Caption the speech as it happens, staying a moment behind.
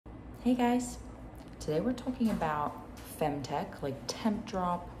Hey guys, today we're talking about femtech like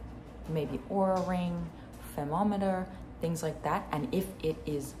TempDrop, maybe Aura Ring, thermometer, things like that, and if it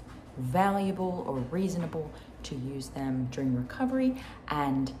is valuable or reasonable to use them during recovery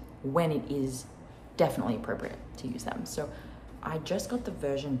and when it is definitely appropriate to use them. So I just got the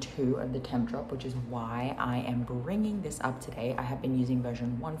version 2 of the TempDrop, which is why I am bringing this up today. I have been using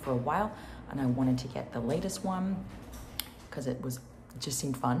version 1 for a while and I wanted to get the latest one because it just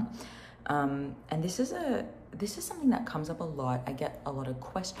seemed fun. And this is something that comes up a lot. I get a lot of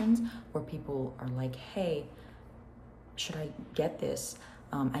questions where people are like, hey, should I get this?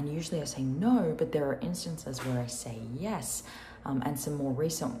 And usually I say no, but there are instances where I say yes. And some more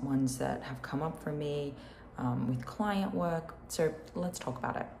recent ones that have come up for me with client work. So let's talk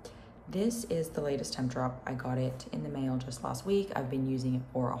about it. This is the latest TempDrop. I got it in the mail just last week. I've been using it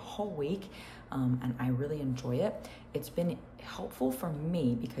for a whole week and I really enjoy it. It's been helpful for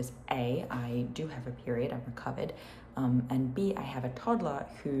me because A, I do have a period, I'm recovered, and B, I have a toddler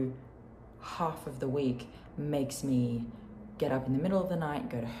who half of the week makes me get up in the middle of the night,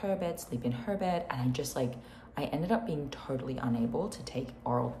 go to her bed, sleep in her bed, and I ended up being totally unable to take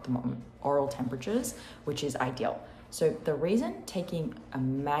oral temperatures, which is ideal. So the reason taking a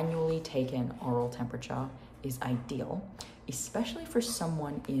manually taken oral temperature is ideal, especially for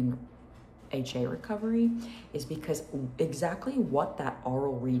someone in HA recovery, is because exactly what that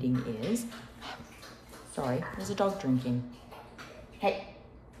oral reading is, sorry, there's a dog drinking. Hey.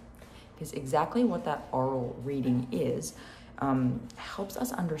 Because exactly what that oral reading is helps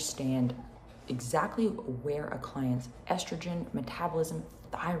us understand exactly where a client's estrogen, metabolism,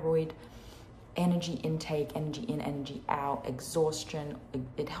 thyroid, energy intake, energy in, energy out, exhaustion.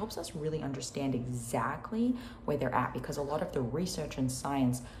 It helps us really understand exactly where they're at, because a lot of the research and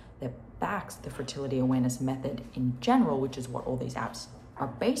science that backs the fertility awareness method in general, which is what all these apps are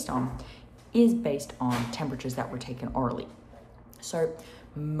based on, is based on temperatures that were taken orally. So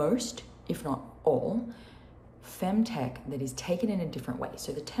most, if not all, femtech that is taken in a different way.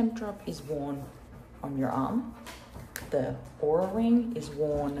 So the TempDrop is worn on your arm, the Aura Ring is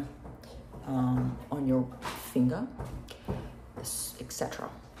worn on your finger, etc.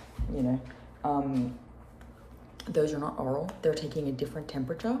 Those are not oral. They're taking a different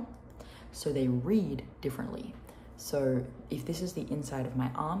temperature, so they read differently. So if this is the inside of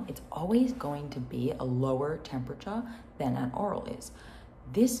my arm, it's always going to be a lower temperature than an oral is.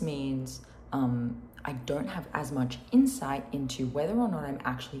 This means I don't have as much insight into whether or not I'm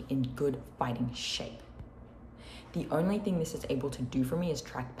actually in good fighting shape. The only thing this is able to do for me is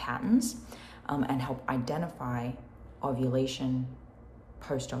track patterns and help identify ovulation,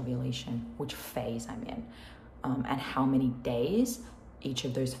 post-ovulation, which phase I'm in, and how many days each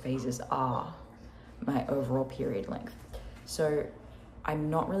of those phases are, my overall period length. So I'm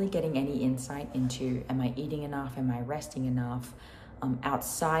not really getting any insight into, am I eating enough? Am I resting enough?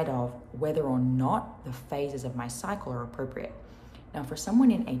 Outside of whether or not the phases of my cycle are appropriate. Now, for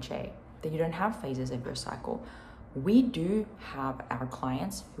someone in HA, that you don't have phases of your cycle, we do have our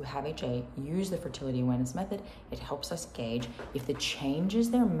clients who have HA use the fertility awareness method. It helps us gauge if the changes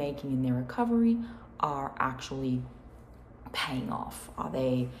they're making in their recovery are actually paying off. Are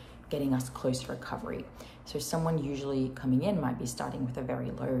they getting us close to recovery? So someone usually coming in might be starting with a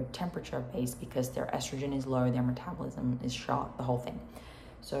very low temperature base because their estrogen is low, their metabolism is shot, the whole thing.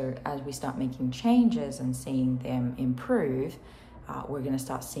 So as we start making changes and seeing them improve, we're going to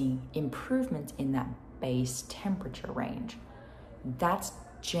start seeing improvements in that base temperature range. That's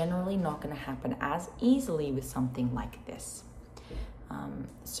generally not going to happen as easily with something like this.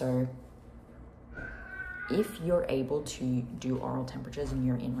 So if you're able to do oral temperatures and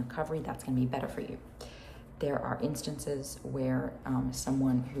you're in recovery, that's going to be better for you. There are instances where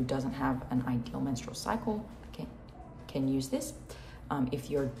someone who doesn't have an ideal menstrual cycle can use this. If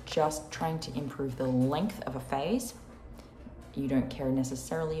you're just trying to improve the length of a phase, you don't care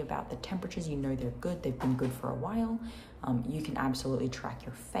necessarily about the temperatures, you know they're good, they've been good for a while, you can absolutely track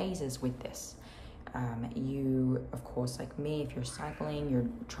your phases with this. You, of course, like me, if you're cycling, you're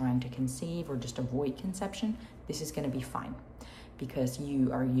trying to conceive or just avoid conception, this is going to be fine because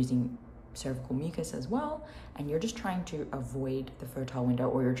you are using cervical mucus as well, and you're just trying to avoid the fertile window,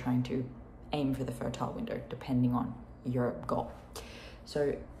 or you're trying to aim for the fertile window, depending on your goal.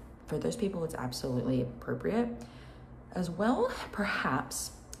 So for those people, it's absolutely appropriate. As well,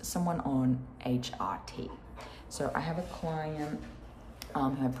 perhaps someone on HRT. So I have a client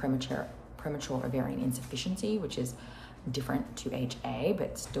who had premature ovarian insufficiency, which is different to HA,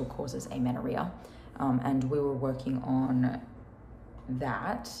 but still causes amenorrhea. And we were working on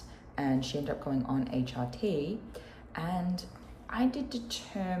that, and she ended up going on HRT. And I did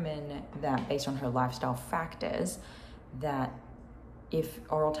determine that based on her lifestyle factors, that if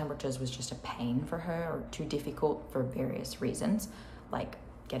oral temperatures was just a pain for her or too difficult for various reasons, like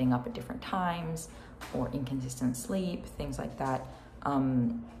getting up at different times or inconsistent sleep, things like that,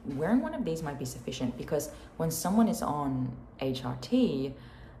 wearing one of these might be sufficient, because when someone is on HRT,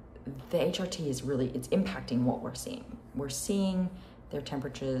 the HRT is really, it's impacting what we're seeing. We're seeing their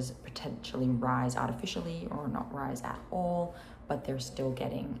temperatures potentially rise artificially or not rise at all, but they're still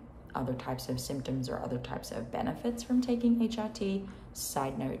getting other types of symptoms or other types of benefits from taking HRT.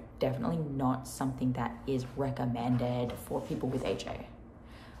 Side note, definitely not something that is recommended for people with HA.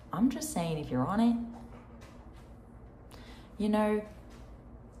 I'm just saying, if you're on it, you know,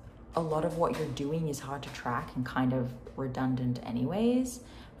 a lot of what you're doing is hard to track and kind of redundant anyways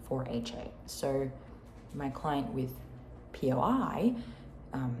for HA. So my client with POI,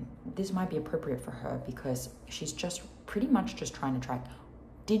 this might be appropriate for her because she's just pretty much just trying to track,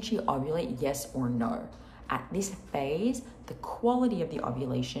 did she ovulate, yes or no? At this phase, the quality of the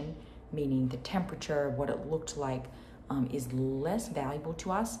ovulation, meaning the temperature, what it looked like, is less valuable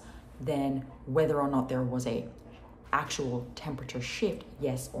to us than whether or not there was a actual temperature shift,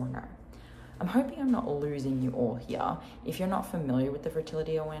 yes or no. I'm hoping I'm not losing you all here. If you're not familiar with the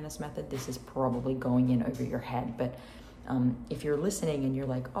fertility awareness method, this is probably going in over your head. But if you're listening and you're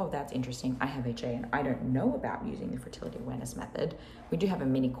like, oh, that's interesting, I have HA and I don't know about using the fertility awareness method, we do have a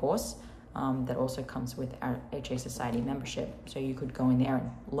mini course that also comes with our HA Society membership. So you could go in there and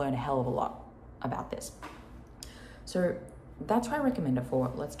learn a hell of a lot about this. So that's what I recommend it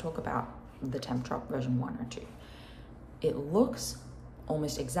for. Let's talk about the TempDrop version 1 or 2. It looks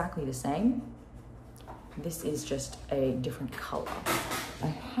almost exactly the same. This is just a different color. I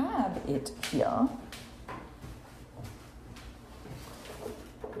have it here.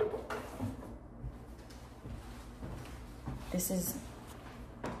 This is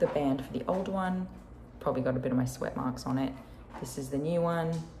the band for the old one. Probably got a bit of my sweat marks on it. This is the new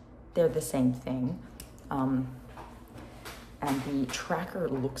one. They're the same thing. And the tracker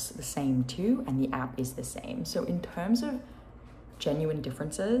looks the same too, and the app is the same. So in terms of genuine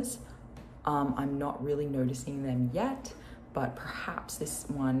differences, I'm not really noticing them yet, but perhaps this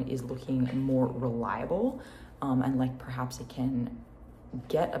one is looking more reliable, and like perhaps it can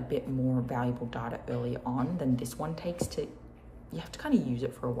get a bit more valuable data early on than this one takes to, you have to kind of use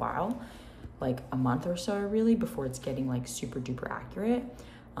it for a while, like a month or so really, before it's getting like super duper accurate.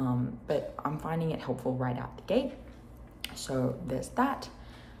 But I'm finding it helpful right out the gate. So there's that.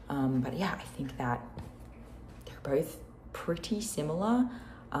 But yeah, I think that they're both pretty similar.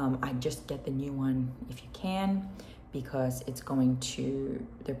 I just get the new one if you can, because it's going to,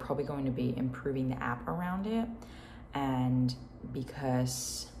 they're probably going to be improving the app around it. And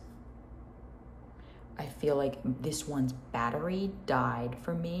because I feel like this one's battery died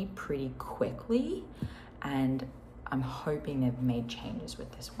for me pretty quickly, and I'm hoping they've made changes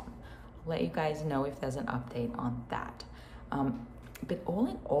with this one. I'll let you guys know if there's an update on that. But all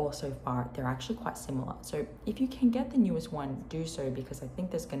in all, so far, they're actually quite similar. So if you can get the newest one, do so, because I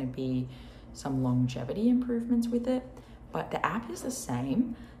think there's going to be some longevity improvements with it. But the app is the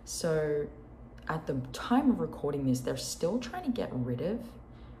same. So at the time of recording this, they're still trying to get rid of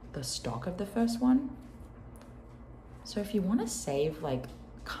the stock of the first one. So if you want to save like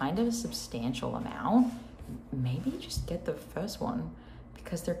kind of a substantial amount, maybe just get the first one,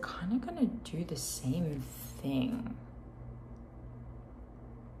 because they're kind of going to do the same thing.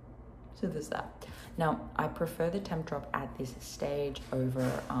 So there's that. Now, I prefer the TempDrop at this stage over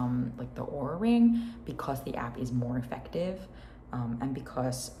like the Oura Ring, because the app is more effective, and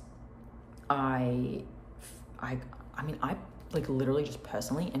because I mean, I like literally just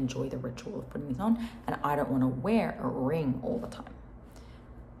personally enjoy the ritual of putting these on, and I don't want to wear a ring all the time.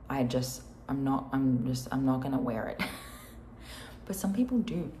 I'm not gonna wear it. But some people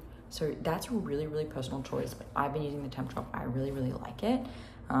do. So that's a really, really personal choice. But I've been using the TempDrop. I really, really like it.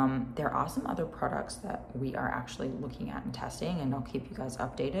 There are some other products that we are actually looking at and testing, and I'll keep you guys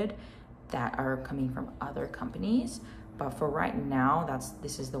updated, that are coming from other companies. But for right now,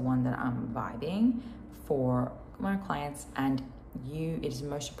 this is the one that I'm vibing for my clients, and it is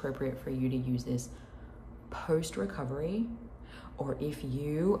most appropriate for you to use this post recovery, or if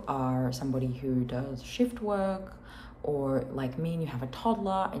you are somebody who does shift work, or like me and you have a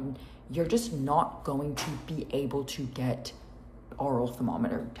toddler and you're just not going to be able to get oral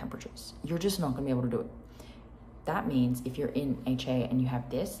thermometer temperatures. You're just not gonna be able to do it. That means if you're in HA and you have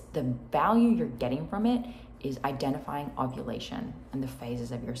this, the value you're getting from it is identifying ovulation and the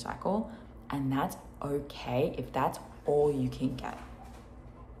phases of your cycle. And that's okay if that's all you can get.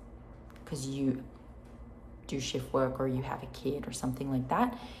 Because do shift work or you have a kid or something like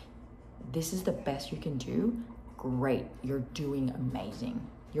that, this is the best you can do. Great, you're doing amazing.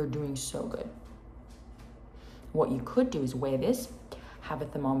 You're doing so good. What you could do is wear this, have a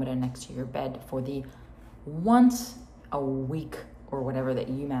thermometer next to your bed for the once a week or whatever that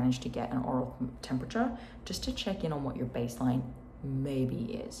you manage to get an oral temperature, just to check in on what your baseline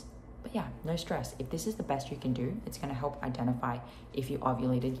maybe is. But yeah, no stress. If this is the best you can do, it's going to help identify if you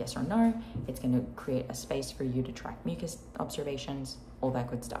ovulated, yes or no. It's going to create a space for you to track mucus observations, all that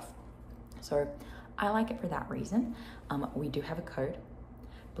good stuff. So I like it for that reason. We do have a code.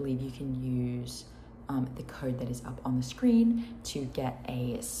 I believe you can use the code that is up on the screen to get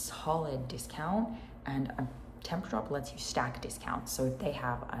a solid discount, and TempDrop lets you stack discounts. So if they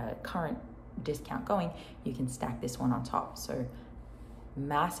have a current discount going, you can stack this one on top. So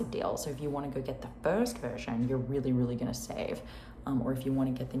massive deal. So if you want to go get the first version, you're really, really going to save. Or if you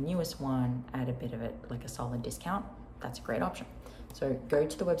want to get the newest one at a bit of it, like a solid discount, that's a great option. So go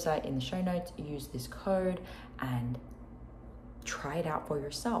to the website in the show notes, use this code, and try it out for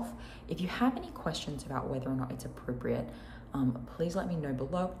yourself. If you have any questions about whether or not it's appropriate, please let me know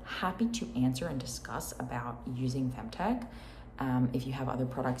below. Happy to answer and discuss about using Femtech. If you have other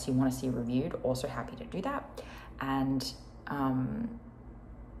products you want to see reviewed, also happy to do that. And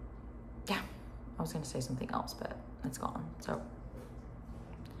yeah, I was going to say something else, but it's gone. So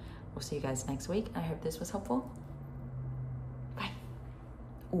we'll see you guys next week. I hope this was helpful. Bye.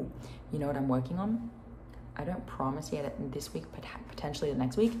 Oh, you know what I'm working on? I don't promise yet this week, but potentially the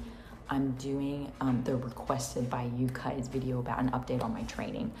next week, I'm doing the requested by you guys video about an update on my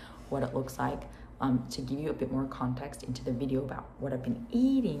training, what it looks like, to give you a bit more context into the video about what I've been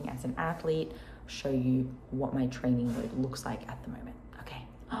eating as an athlete, show you what my training load looks like at the moment, okay?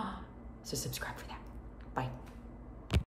 So subscribe for that. Bye.